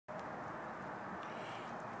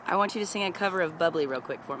I want you to sing a cover of Bubbly real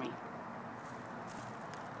quick for me.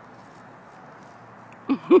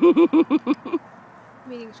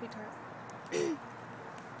 Meeting sweetheart.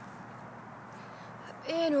 I've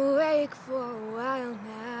been awake for a while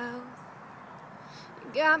now.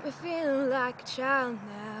 You got me feeling like a child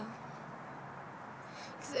now.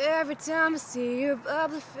 'Cause every time I see your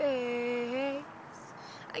bubbly face,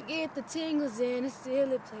 I get the tingles in a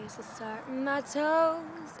silly place. I start in my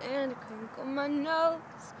toes and I crinkle my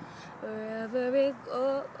nose. Wherever it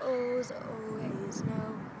goes, always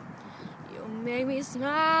know you'll make me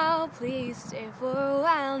smile. Please stay for a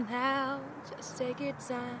while now. Just take your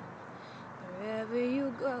time wherever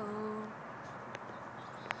you go.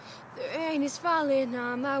 The rain is falling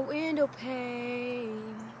on my window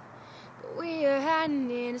pane, but we are hiding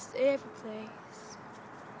in a safer place.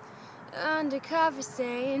 Undercover,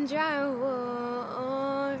 staying dry and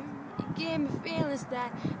warm. You give me feelings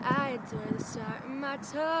that I adore. The start of my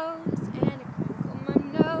toes and I crinkle my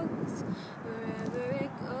nose. Wherever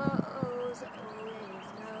it goes, I always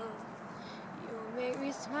know you'll make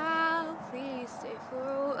me smile. Please stay for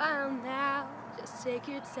a while now. Just take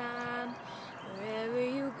your time wherever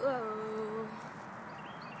you go.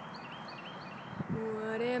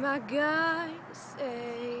 What am I going to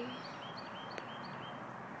say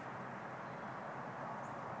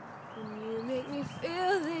when you make me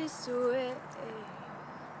feel this way?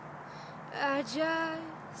 I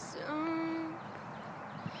just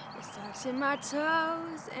it starts in my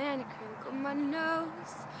toes and I crinkle my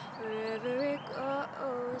nose. Wherever it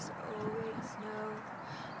goes, always know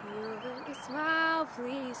you'll make me smile.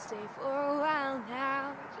 Please stay for a while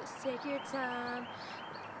now. Just take your time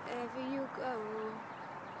wherever you go.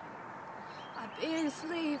 I've been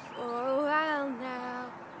asleep for a while now.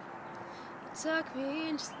 You tuck me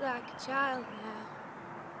in just like a child now.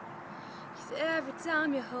 'Cause every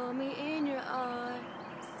time you hold me in your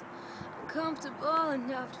arms, I'm comfortable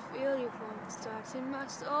enough to feel your warmth. It starts in my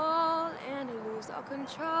soul and I lose all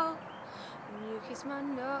control. When you kiss my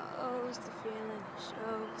nose, the feeling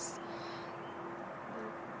shows.